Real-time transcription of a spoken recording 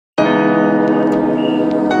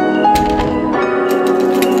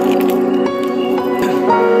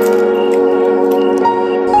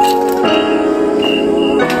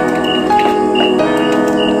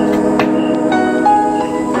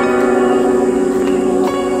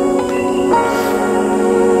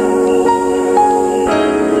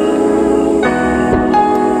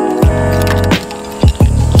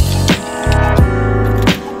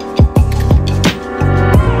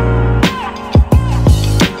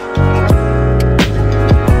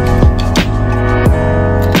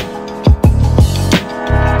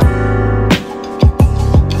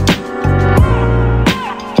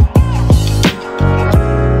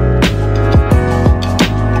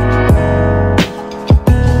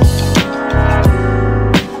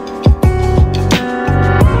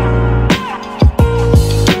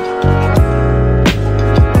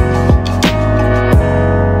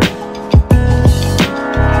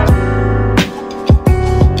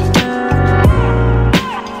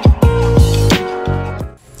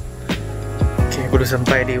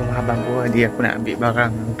sampai di rumah abang gua. Dia aku nak ambil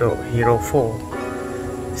barang untuk Hero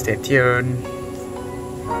 4. Stay tune.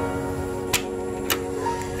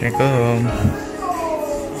 Assalamualaikum.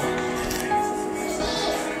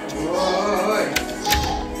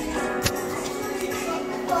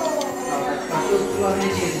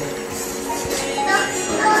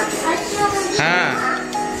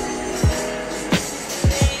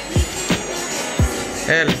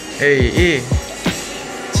 LAKEY.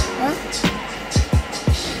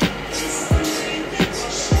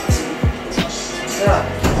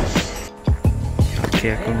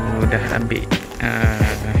 Okay, aku dah ambil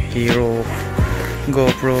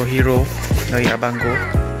Gopro Hero dari abang gua.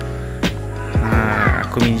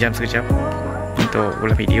 Aku minjam sekejap untuk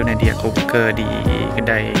ulang video. Nanti aku buka di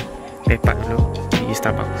kedai Lepak dulu di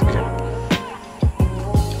Starbucks sekejap.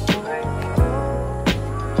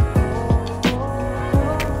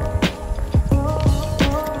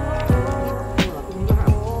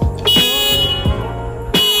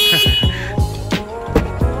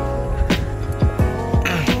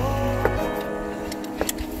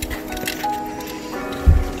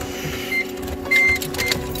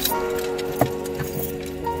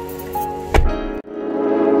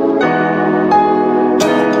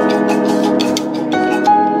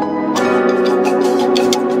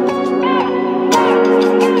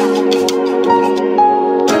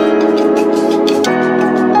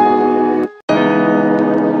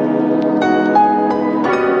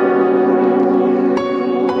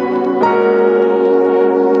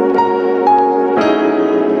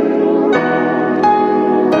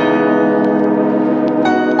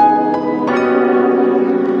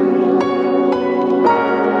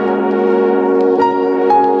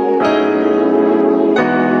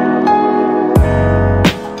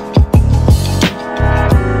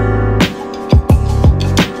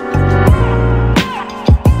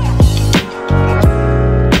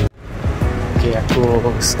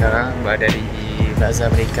 Sekarang berada di Plaza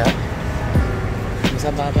mereka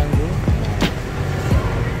bersama abang gua.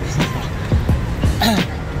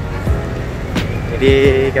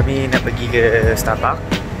 Jadi kami nak pergi ke Starbucks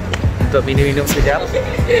untuk minum-minum sekejap.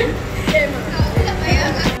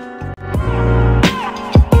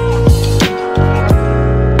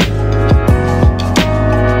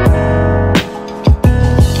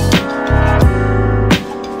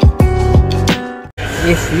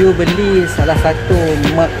 If you beli salah satu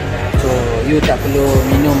mug, so you tak perlu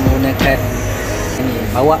minum menggunakan ini,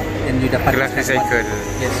 bawa dan you dapat gelas recycle.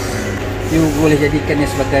 Yes. You boleh jadikan dia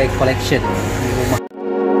sebagai collection di rumah.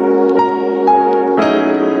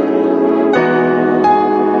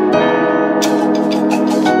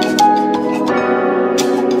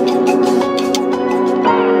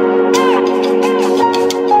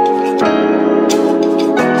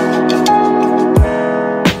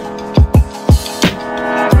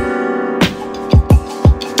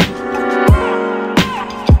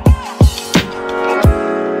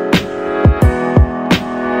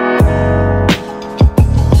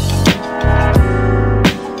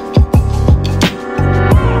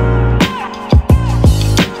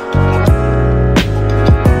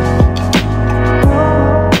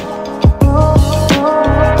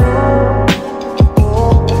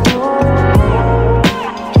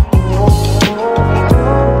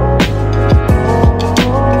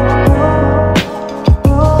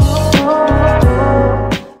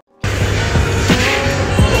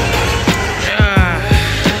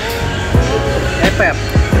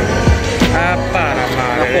 Apa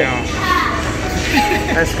namanya?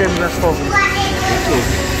 Es krim glass foam.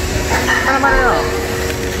 Mana mana?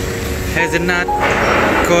 Hazelnut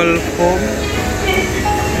cold foam.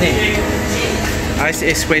 Nih, ice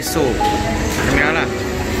espresso. Ini lah.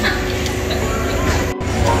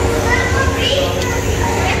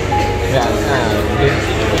 Ya,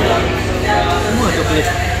 semua coklat.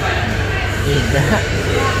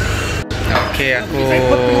 Okey, aku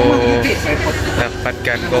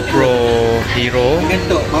dapatkan Gopro Hero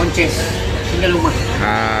untuk mount chest tinggal rumah.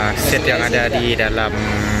 Set yang ada di dalam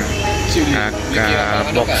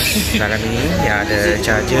box dalam ini yang ada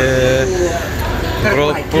charger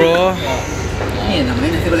Gopro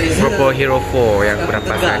Hero 4 yang aku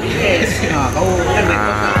dapat tadi.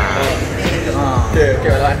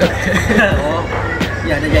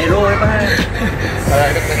 Ya, ada gyro apa? Kalau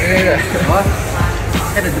ada benda dah.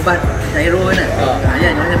 Kan ada debat gyro kan?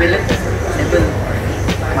 Ya, jangan belok. Sample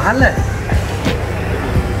mahal lah.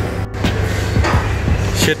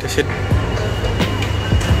 Shit.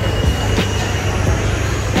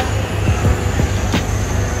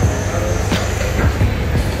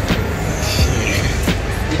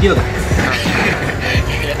 Video kan?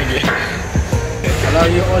 Kalau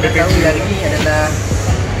Kalau you all dah tahu yang ni adalah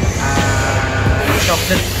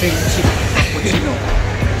chocolate cream chip cappuccino.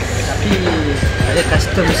 Tapi ada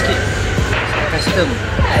custom sikit. Custom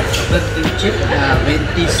chocolate cream chip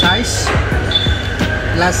venti size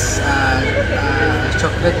plus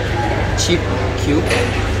chocolate chip cube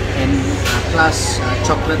and plus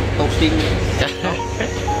chocolate topping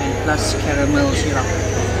and plus caramel syrup.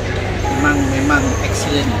 Memang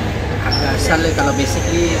excellent. Harga asal kalau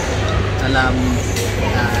basically dalam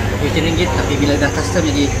RM20 tapi bila dah custom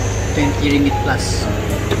jadi RM20 plus.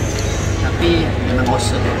 Tapi memang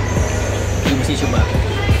awesome. You mesti cuba.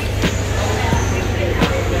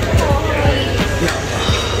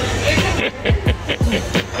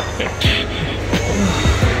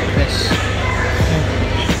 Best.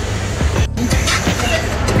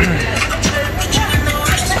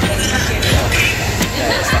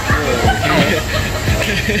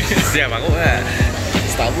 Siap bangun lah.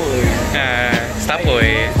 Starboy.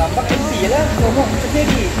 Starboy. Tambah MP lah. Ngomong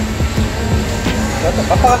sendiri.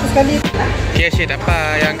 Berapa ratus kali? Okay, Syed,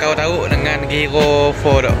 apa yang kau tahu dengan Giro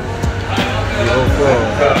 4 tu? Giro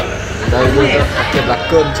 4. Dari dulu aku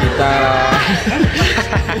berlakon cerita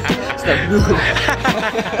Star Blue.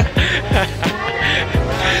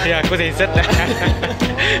 Ya, aku sensor dah.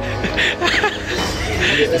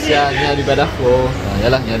 Spesialnya di Badafo.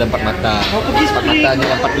 Yalah, yang ada 4 mata. 4 mata ni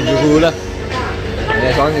 4 penjuru lah. Ya,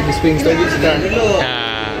 seorang lagi swing story sekarang.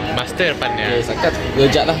 Master pannya. Okay, sakat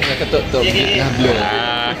gejak lah nak ketuk tu. Dah blur.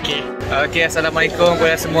 Okay, assalamualaikum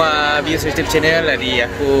kepada semua viewers YouTube channel. Jadi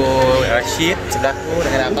aku Rashid, sebelahku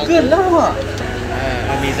dengan abang. Bukan lah mak.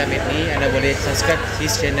 Mizam Etni, anda boleh subscribe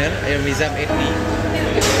his channel Mizam Etni.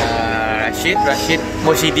 Rashid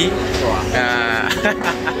Moshidi.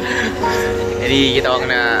 Jadi kita orang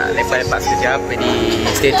nak lepak-lepak sekejap. Jadi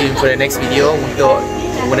stay tune for the next video untuk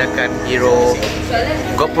menggunakan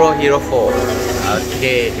Gopro Hero 4.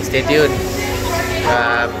 Okay, stay tune.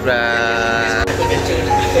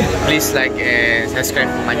 Please like and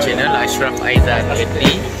subscribe to my channel Ashraf Aizan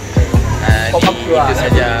Etni. Itu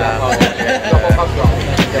saja.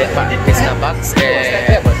 Lepak di Starbucks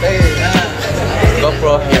and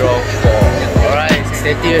GoPro Hero 4. Alright,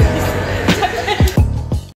 stay tuned.